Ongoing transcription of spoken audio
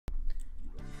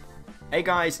Hey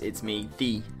guys, it's me,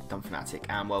 the Dumb Fanatic,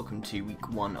 and welcome to week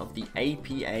 1 of the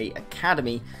APA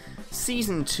Academy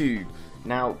Season 2.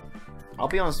 Now, I'll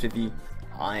be honest with you,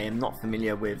 I am not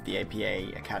familiar with the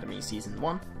APA Academy Season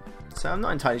 1, so I'm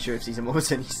not entirely sure if Season 1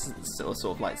 was any sort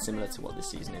of like similar to what this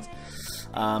season is.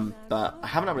 But I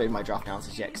haven't uploaded my draft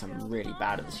analysis yet because I'm really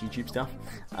bad at this YouTube stuff.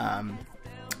 And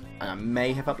I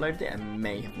may have uploaded it and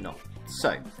may have not. So,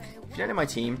 if you don't know my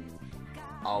team,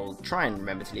 I'll try and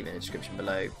remember to leave it in the description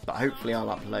below, but hopefully I'll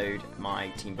upload my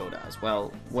team builder as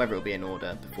well. Whether it'll be in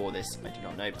order before this, I do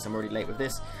not know, because I'm already late with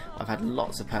this. I've had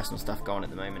lots of personal stuff going on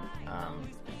at the moment,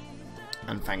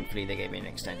 and thankfully they gave me an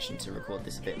extension to record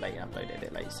this a bit late and upload it a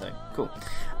bit late, so cool.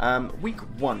 Week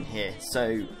 1 here, so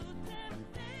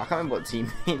I can't remember what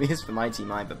team name is for my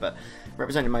team either, but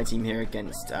representing my team here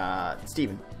against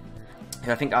Stephen,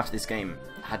 who I think after this game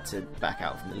had to back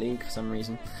out from the league for some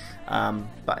reason.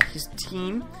 But his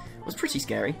team was pretty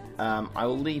scary. I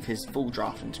will leave his full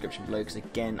draft in the description below because,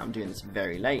 again, I'm doing this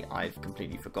very late. I've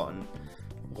completely forgotten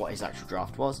what his actual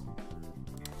draft was.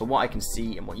 But what I can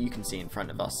see and what you can see in front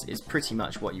of us is pretty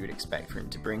much what you would expect for him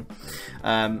to bring.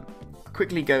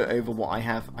 Quickly go over what I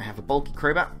have. I have a bulky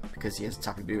Crobat because he has a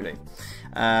Tapu Bulu.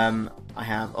 I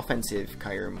have offensive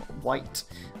Kyurem White.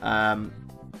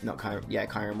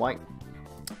 Kyurem White.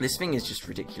 This thing is just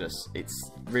ridiculous. It's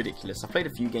ridiculous. I've played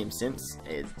a few games since.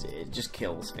 It just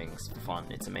kills things for fun.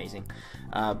 It's amazing.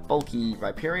 Bulky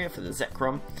Rhyperior for the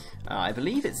Zekrom. I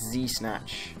believe it's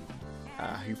Z-Snatch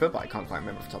Hooper, but I can't quite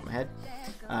remember off the top of my head.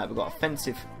 We've got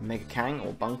offensive Mega Kang,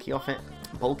 or bulky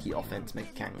offense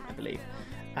Mega Kang, I believe.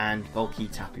 And bulky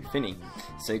Tapu Fini.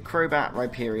 So Crobat,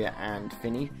 Rhyperior, and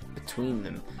Fini, between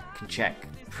them, can check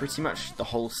pretty much the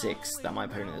whole 6 that my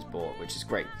opponent has bought, which is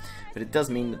great. But it does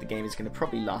mean that the game is going to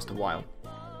probably last a while.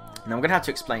 Now I'm going to have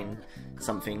to explain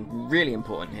something really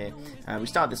important here. We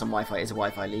started this on Wi-Fi. It's a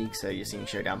Wi-Fi league, so you're seeing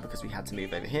Showdown because we had to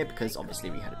move over here because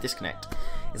obviously we had a disconnect.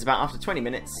 It's about after 20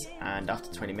 minutes, and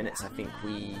after 20 minutes I think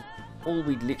all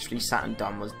we literally sat and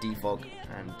done was defog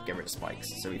and get rid of spikes.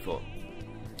 So we thought,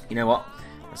 you know what,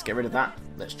 let's get rid of that.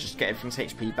 Let's just get everything's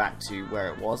HP back to where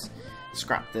it was.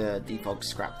 Scrap the defog,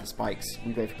 scrap the spikes.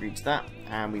 We both agreed to that,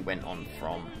 and we went on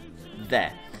from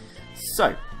there.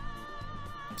 So,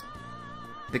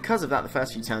 because of that, the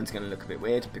first few turns are going to look a bit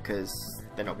weird because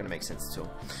they're not going to make sense at all.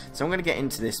 So I'm going to get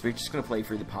into this. We're just going to play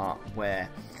through the part where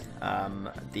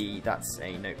that's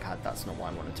a notepad. That's not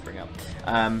what I wanted to bring up.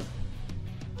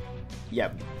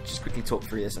 Yeah, just quickly talk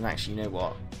through this, and actually, you know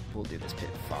what? We'll do this bit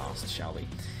fast, shall we?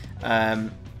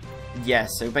 Yeah,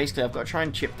 so basically I've got to try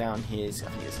and chip down his, I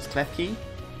think this is Clef Key,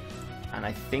 and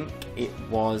I think it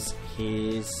was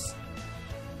his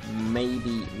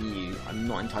maybe Mew. I'm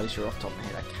not entirely sure off the top of my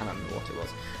head, I cannot remember what it was.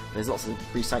 There's lots of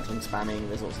recycling spamming,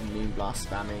 there's lots of Moonblast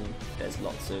spamming, there's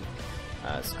lots of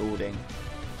scalding,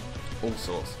 all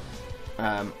sorts.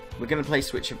 We're going to play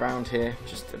switch around here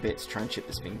just a bit to try and chip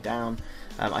this thing down.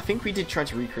 I think we did try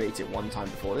to recreate it one time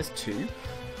before this too,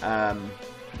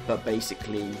 but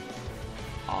basically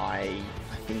I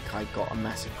think I got a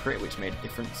massive crit, which made a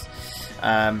difference.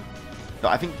 But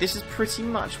I think this is pretty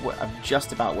much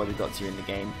just about where we got to in the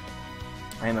game.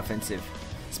 I am offensive.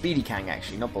 Speedy Kang,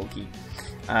 actually, not bulky.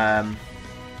 But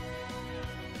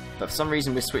for some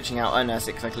reason we're switching out. Oh no, it's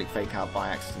because I clicked fake out by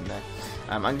accident there.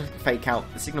 I'm going to fake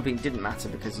out. The signal beam didn't matter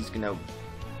because he's going to,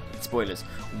 spoilers,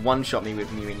 one-shot me with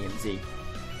Mewinium Z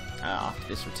after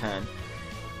this return.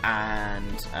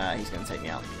 And he's going to take me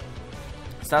out.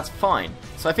 So that's fine.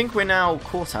 So I think we're now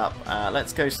caught up.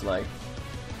 Let's go slow.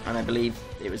 And I believe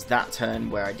it was that turn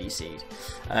where I DC'd.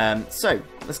 So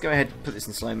let's go ahead and put this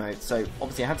in slow mode. So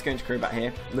obviously I had to go into Crobat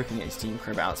here. Looking at his team,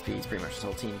 Crobat outspeeds pretty much his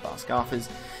whole team, bar Scarfers.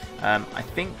 I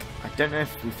don't know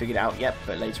if we figured it out yet,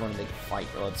 but later on in the fight,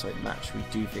 or sorry, the match, we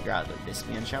do figure out that this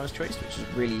Mian Shower's choice, which is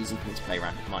really easy for me to play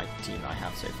around with my team that I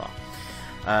have so far.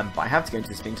 But I have to go into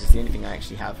this thing because it's the only thing I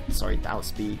actually have, sorry, that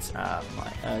outspeeds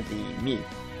the Mew.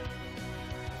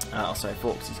 Also, I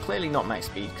thought, because he's clearly not max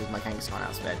speed because my Kangaskhan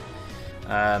outsped.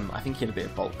 I think he had a bit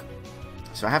of bulk.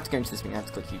 So I have to go into this thing, I have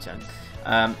to click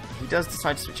U-turn. He does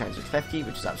decide to switch out to Clef Key,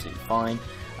 which is absolutely fine.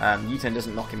 U-turn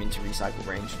doesn't knock him into recycle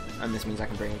range, and this means I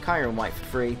can bring in Kyurem White for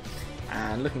free.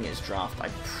 And looking at his draft, I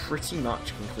pretty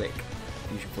much can click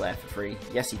Fusion Flare for free.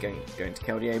 Yes, he's going to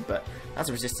Keldeo, but that's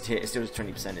a resisted hit, it still does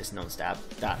 20%, it's non-stab.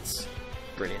 That's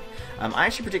brilliant. I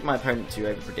actually predict my opponent to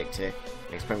over-predict here.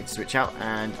 Next opponent to switch out,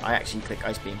 and I actually click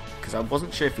Ice Beam, because I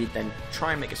wasn't sure if he'd then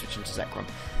try and make a switch into Zekrom.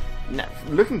 Now,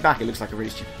 looking back, it looks like a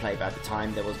really stupid play, but at the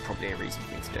time there was probably a reason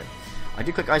for me to do it. I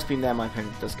do click Ice Beam there, my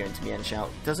opponent does go into Mian Shout,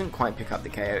 doesn't quite pick up the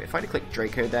KO. If I'd have clicked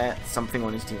Draco there, something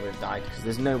on his team would have died, because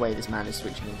there's no way this man is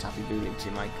switching in Tapu Bulu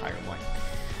to my Kyurem White.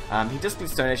 He does click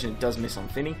Stone Edge and it does miss on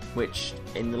Finny, which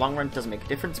in the long run doesn't make a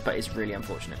difference, but it's really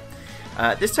unfortunate.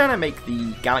 This turn I make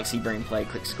the Galaxy Brain play,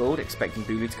 click Scald, expecting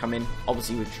Bulu to come in,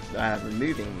 obviously with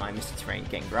removing my Misty Terrain,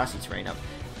 getting Grassy Terrain up.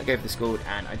 I go for the Scald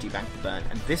and I do bank the burn,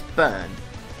 and this burn,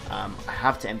 I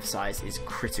have to emphasise, is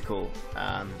critical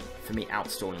for me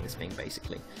outstalling this thing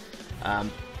basically.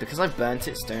 Because I've burnt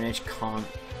it, Stone Edge can't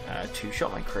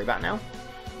two-shot my Crobat now,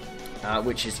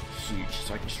 which is huge,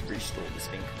 so I can just restore this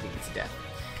thing completely to death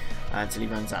until he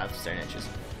runs out of Stone Edges.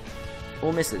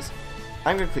 Or misses.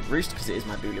 I'm going to click Roost because it is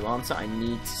my Bulu answer. I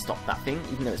need to stop that thing.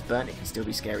 Even though it's burnt, it can still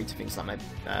be scary to things like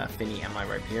my Finny and my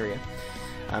Rhyperior.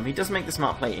 He does make the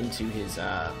smart play into his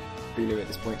Bulu at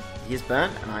this point. He is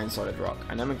burnt, and Iron Solid Rock.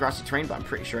 I know I'm a Grassy Terrain, but I'm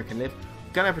pretty sure I can live.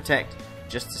 Gonna Protect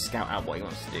just to scout out what he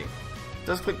wants to do.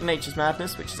 Does click Nature's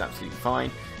Madness, which is absolutely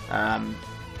fine.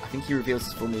 I think he reveals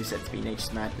his full moveset to be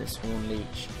Nature's Madness, Horn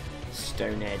Leech,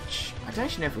 Stone Edge. I don't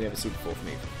actually know if we ever see the fourth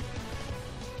move.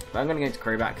 But I'm going to go into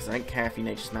Crobat because I don't care if he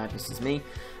Nature's Madness is me.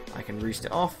 I can Roost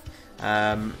it off.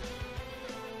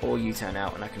 Or U-turn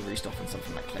out and I can Roost off on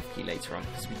something like Klefki later on.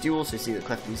 Because we do also see that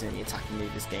Klefki's only attacking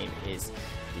move this game is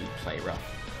the Play Rough.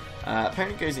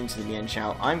 Opponent goes into the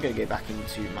Mienshao. I'm going to go back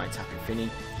into my Tapping Finny.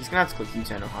 He's going to have to click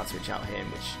U-turn or hard switch out here,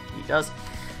 which he does.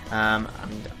 And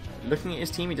looking at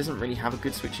his team, he doesn't really have a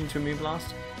good switch into a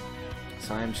Moonblast.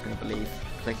 So I'm just going to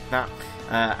click that.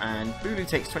 And Bulu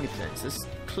takes 20%. So this is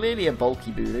clearly a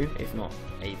bulky Bulu, if not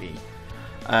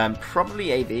AV.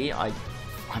 Probably AV.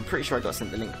 I'm pretty sure I got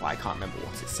sent the link, but I can't remember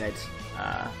what it said.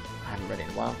 I haven't read it in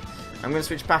a while. I'm going to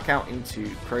switch back out into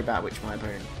Crobat, which my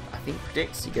opponent, I think,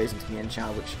 predicts. He goes into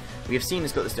Mienshao, which we have seen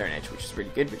has got the Stone Edge, which is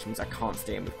really good, which means I can't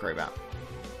stay in with Crobat.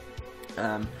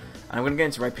 And I'm going to go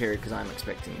into Rhyperior because I'm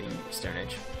expecting the Stone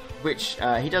Edge, which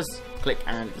he does click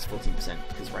and it does 14%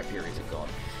 because Rhyperior is a god.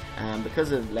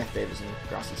 Because of leftovers and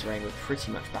Grassy Terrain, we're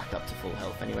pretty much back up to full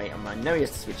health anyway, and I know he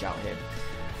has to switch out here.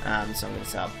 So I'm going to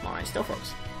set up my Stealth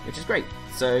Rocks, which is great.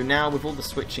 So now with all the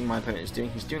switching my opponent is doing,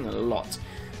 he's doing a lot.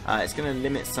 It's going to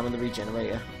limit some of the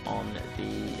Regenerator on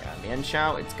the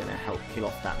Mienshao. It's going to help kill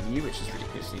off that Mew, which is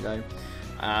ridiculously low.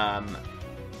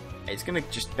 It's going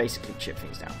to just basically chip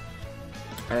things down.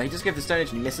 He does go for the Stone Edge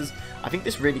and he misses. I think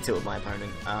this really tilted my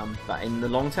opponent, but in the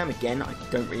long term, again, I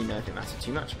don't really know if it matters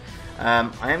too much.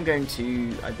 I am going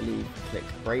to, I believe, click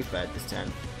Brave Bird this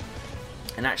turn.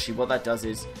 And actually what that does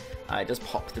is, it does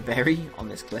pop the berry on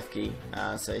this Klefki,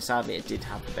 so sadly it did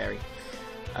have the berry.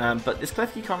 But this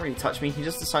Klefki can't really touch me. He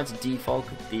just decides to defog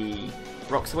the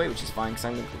rocks away, which is fine because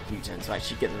I'm going to click U-turn to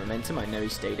actually get the momentum. I know he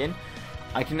stayed in.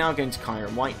 I can now go into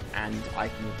Kyurem White and I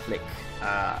can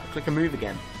click a move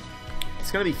again. It's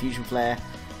going to be Fusion Flare,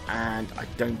 and I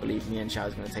don't believe Mienshao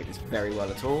is going to take this very well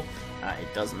at all.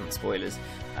 It doesn't, spoilers.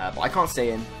 But I can't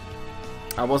stay in.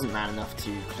 I wasn't man enough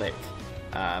to click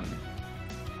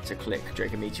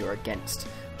Draco Meteor against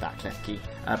that Klefki.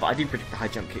 But I do predict the high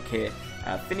jump kick here.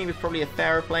 Finny was probably a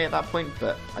fairer play at that point,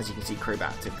 but as you can see,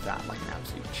 Crobat took that like an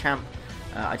absolute champ.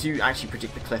 I do actually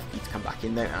predict the Klefki to come back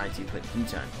in though, and I do click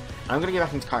U-turn. I'm going to go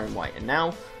back into Kyurem White, and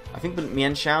now I think the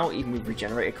Mienshao, even with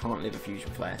Regenerator, can't live a Fusion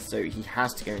Flare, so he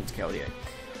has to go into Keldeo.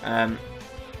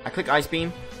 I click Ice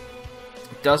Beam.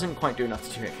 Doesn't quite do enough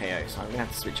to 2-hit KO, so I'm going to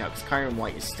have to switch out because Kyurem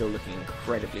White is still looking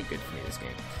incredibly good for me this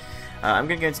game. I'm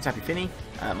going to go into Tappy Finny.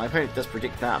 My opponent does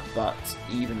predict that, but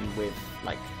even with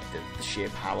like the sheer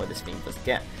power this thing does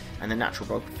get, and the natural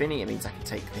bulk of Finny, it means I can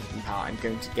take the hitting power. I'm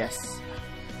going to guess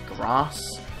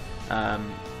Grass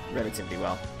relatively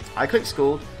well. I click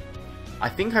Scald. I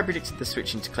think I predicted the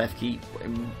switch into Klefki.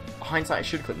 In hindsight, I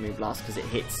should click Moonblast because it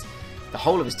hits the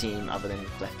whole of his team other than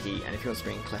Klefki, and if he wants to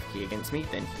bring Klefki against me,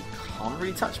 then he can't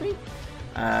really touch me.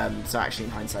 So actually,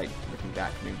 in hindsight, looking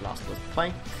back, Moonblast was the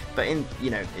play. But it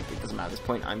doesn't matter at this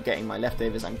point. I'm getting my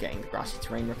leftovers, I'm getting the Grassy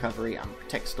Terrain recovery, I'm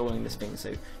protect stalling this thing,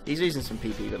 so he's losing some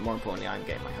PP, but more importantly, I'm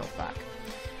getting my health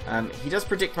back. He does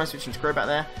predict my switching to Crobat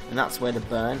there, and that's where the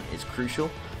burn is crucial,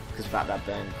 because without that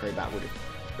burn, Crobat would have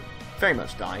very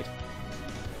much died.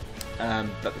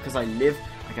 But because I live,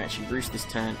 I can actually roost this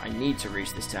turn. I need to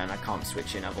roost this turn, I can't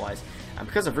switch in otherwise. And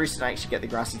because I've roosted, I actually get the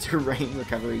Grassy Terrain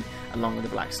recovery along with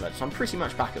the Black Sludge. So I'm pretty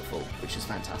much back at full, which is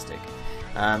fantastic.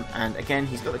 And again,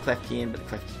 he's got the Klefki in, but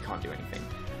the Klefki can't do anything.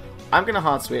 I'm going to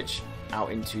hard switch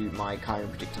out into my Kyurem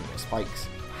predicting my spikes.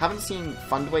 Haven't seen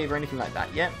Thunder Wave or anything like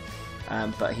that yet.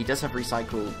 But he does have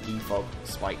Recycle, Defog,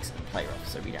 Spikes, and Play Rough.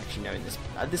 So we actually know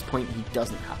at this point he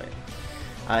doesn't have it.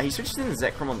 He switches in the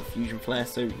Zekrom on the Fusion Flare,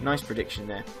 so nice prediction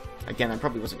there. Again, I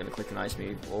probably wasn't going to click an Ice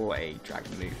move or a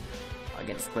Dragon move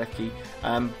against the Klefki.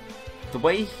 the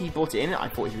way he brought it in, I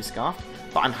thought he was Scarfed,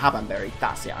 but I'm Habanberry.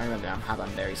 That's it. I remember I'm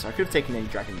Habanberry, so I could have taken any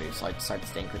dragon moves, so I decided to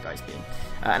stay in Quick Ice Beam.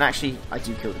 And actually, I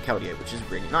do kill the Keldeo, which is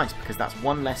really nice, because that's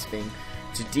one less thing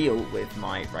to deal with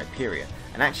my Rhyperior.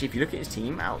 And actually, if you look at his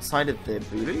team, outside of the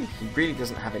Bulu, he really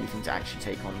doesn't have anything to actually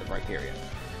take on the Rhyperior.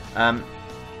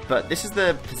 But this is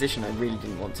the position I really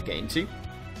didn't want to get into.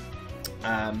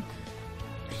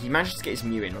 He manages to get his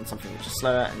Mew in on something which is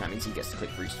slower, and that means he gets to click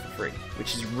Roost for free,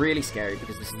 which is really scary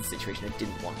because this is the situation I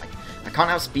didn't want. Like, I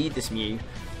can't outspeed this Mew.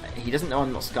 He doesn't know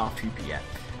I'm not Scarfed Hooper yet.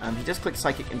 He does click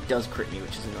Psychic and does crit me,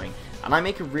 which is annoying. And I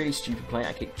make a really stupid play.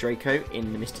 I kick Draco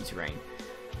in the Misty Terrain.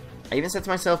 I even said to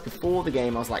myself before the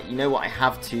game, I was like, you know what, I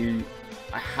have to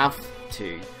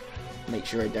make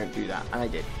sure I don't do that, and I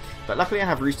did. But luckily I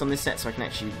have Roost on this set, so I can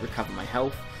actually recover my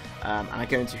health. And I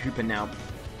go into Hooper now,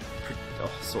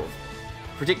 sort of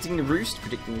predicting the Roost,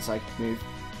 predicting the Psychic move,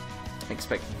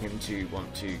 expecting him to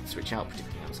want to switch out,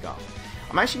 predicting I'm Scarfed.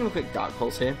 I'm actually going to click Dark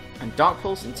Pulse here, and Dark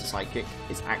Pulse into Psychic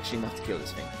is actually enough to kill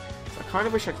this thing. So I kind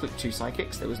of wish I clicked 2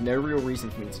 Psychics. There was no real reason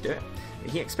for me to do it.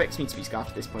 But he expects me to be Scarfed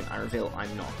at this point. I reveal I'm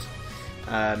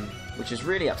not. Which is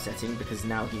really upsetting because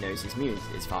now he knows his Mew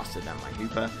is faster than my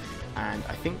Hooper. And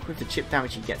I think with the chip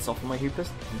damage he gets off on my Hoopers,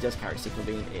 he does carry Signal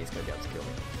Beam, it is going to be able to kill me.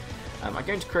 I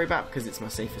go into Crobat because it's my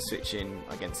safest switch in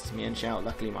against Mienshao.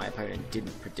 Luckily my opponent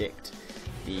didn't predict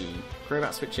the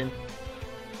Crobat switch in.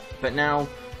 But now,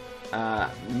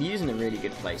 Mew's in a really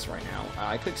good place right now.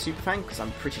 I click Super Fang because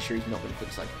I'm pretty sure he's not going to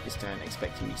click Psychic this turn,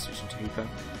 expecting me to switch into Hooper.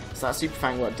 So that Super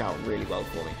Fang worked out really well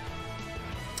for me.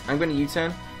 I'm going to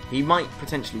U-turn. He might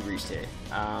potentially Roost here.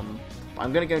 But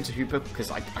I'm going to go into Hooper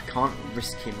because I can't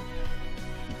risk him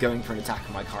going for an attack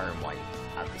on my Kyurem White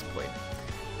at this point.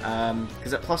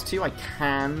 Because at +2 I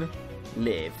can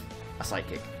live a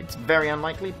Psychic. It's very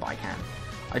unlikely, but I can.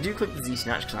 I do click the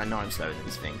Z-Snatch because I know I'm slower than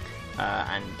this thing.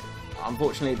 And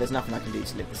unfortunately there's nothing I can do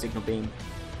to live the Signal Beam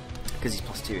because he's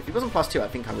 +2. If he wasn't +2 I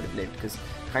think I would have lived because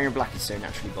Kyurem Black is so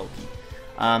naturally bulky.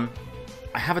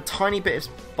 I have a tiny bit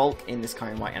of bulk in this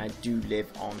Kyurem White and I do live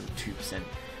on 2%.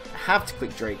 I have to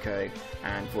click Draco,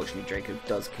 and fortunately Draco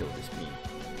does kill this Mew.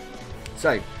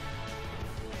 So,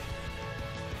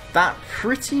 that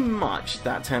pretty much,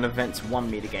 that turn of events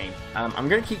won me the game. I'm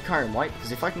going to keep Kyurem White,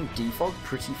 because if I can defog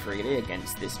pretty freely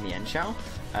against this Mienshao,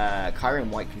 Kyurem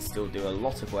White can still do a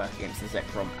lot of work against the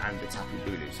Zekrom and the Tapu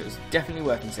Bulu, so it's definitely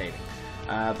worth in saving.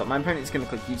 But my opponent is going to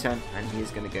click U-turn, and he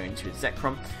is going to go into his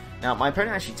Zekrom. Now, my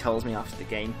opponent actually tells me after the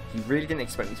game, he really didn't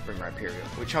expect me to bring Rhyperior,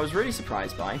 which I was really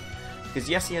surprised by, because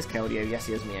yes, he has Keldeo, yes,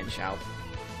 he has Mienshao,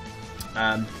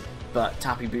 but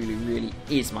Tapu Bulu really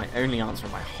is my only answer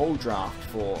on my whole draft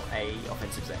for a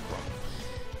offensive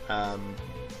Zekrom.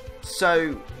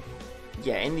 So,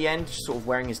 yeah, in the end, just sort of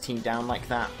wearing his team down like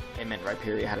that, it meant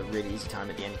Rhyperior had a really easy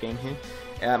time at the end game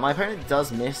here. My opponent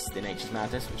does miss the Nature's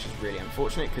Madness, which is really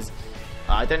unfortunate, because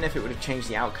I don't know if it would have changed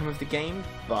the outcome of the game,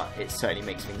 but it certainly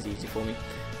makes things easy for me.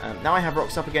 Now I have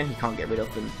Rocks up again, he can't get rid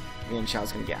of them.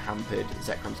 Mienshao's going to get hampered,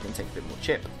 Zekrom's going to take a bit more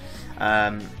chip.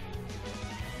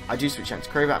 I do switch out to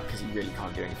Crobat because he really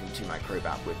can't do anything to my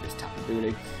Crobat with this Tapu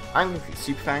Bulu. I'm going to click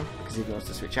Super Fang because if he wants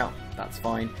to switch out, that's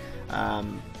fine.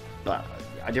 But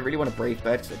I didn't really want to Brave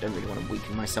Bird because I don't really want to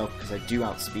weaken myself because I do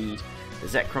outspeed the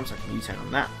Zekrom, so I can U-turn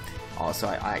on that. So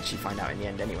I actually find out in the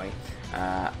end anyway.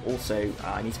 Also,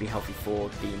 I need to be healthy for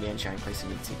the Mienshao in case I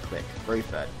need to click Brave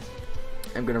Bird.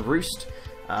 I'm going to Roost,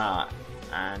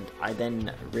 and I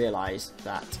then realise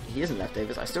that he isn't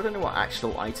Leftovers. I still don't know what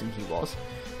actual item he was,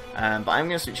 but I'm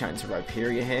going to switch out into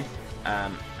Rhyperior here,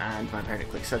 and my opponent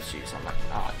clicks Substitute, so I'm like,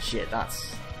 ah, shit,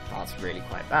 that's really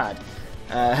quite bad.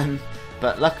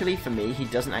 But luckily for me, he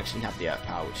doesn't actually have the Earth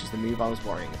Power, which is the move I was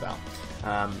worrying about.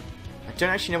 I don't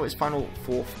actually know what his final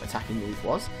 4th attacking move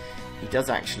was. He does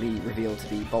actually reveal to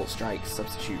be Bolt Strike,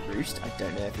 Substitute, Roost. I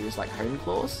don't know if he was like Hone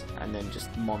Claws, and then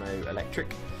just Mono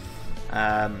Electric.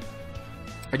 I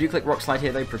do click Rock Slide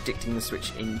here though, predicting the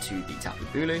switch into the Tapu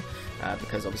Bulu,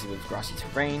 because obviously with Grassy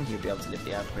Terrain, he'll be able to live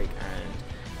the Earthquake, and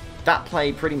that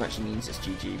play pretty much means it's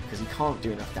GG, because he can't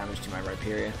do enough damage to my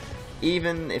Rhyperior.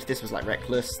 Even if this was like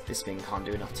Reckless, this thing can't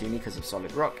do enough to me because of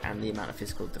Solid Rock and the amount of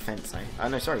physical defense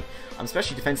I'm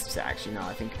especially defensive set actually now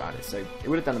I think about it, so it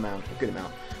would have done a good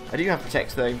amount. I do have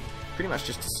Protect though, pretty much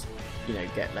just to, you know,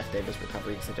 get Leftovers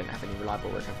recovery because I don't have any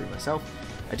reliable recovery myself.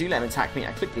 I do let him attack me,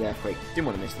 I click the Earthquake, didn't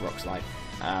want to miss the Rock Slide.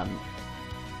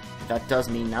 That does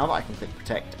mean now that I can click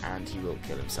Protect and he will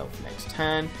kill himself next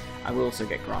turn. I will also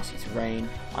get Grassy Terrain,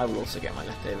 I will also get my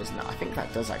Leftovers, and I think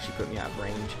that does actually put me out of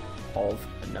range of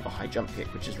another high jump kick,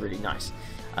 which is really nice.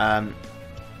 And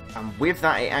with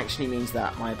that, it actually means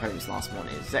that my opponent's last one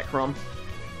is Zekrom.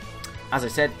 As I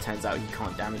said, it turns out he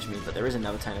can't damage me, but there is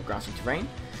another turn of Grassy Terrain.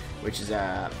 which is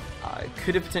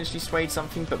could have potentially swayed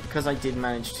something, but because I didn't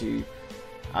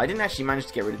actually manage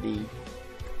to get rid of the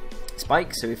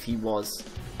spike, so if he was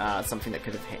something that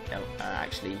could have hit,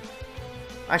 actually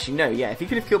no, yeah, if he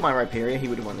could have killed my Rhyperia, he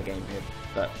would have won the game here,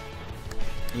 but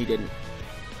he didn't.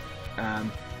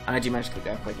 And I do manage to kill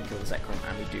the Earthquake and kill the Zekrom,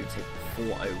 and we do take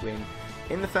a 4-0 win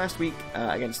in the first week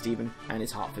against Stephen and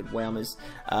his Hartford Wailmers.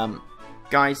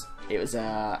 Guys, it was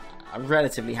a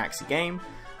relatively hacksy game,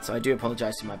 so I do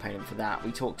apologise to my opponent for that.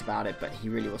 We talked about it, but he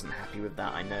really wasn't happy with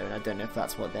that, I know, and I don't know if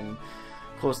that's what then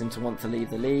caused him to want to leave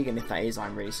the league, and if that is,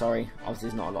 I'm really sorry. Obviously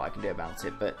there's not a lot I can do about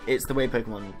it, but it's the way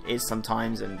Pokemon is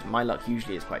sometimes, and my luck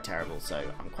usually is quite terrible, so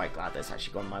I'm quite glad that's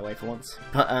actually gone my way for once.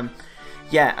 But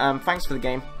yeah, thanks for the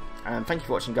game. Thank you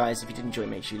for watching, guys. If you did enjoy,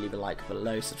 make sure you leave a like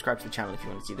below. Subscribe to the channel if you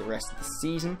want to see the rest of the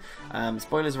season.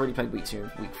 Spoilers, already played week 2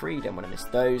 and week 3. Don't want to miss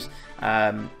those.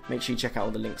 Make sure you check out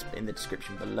all the links in the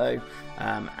description below.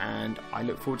 And I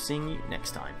look forward to seeing you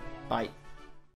next time. Bye.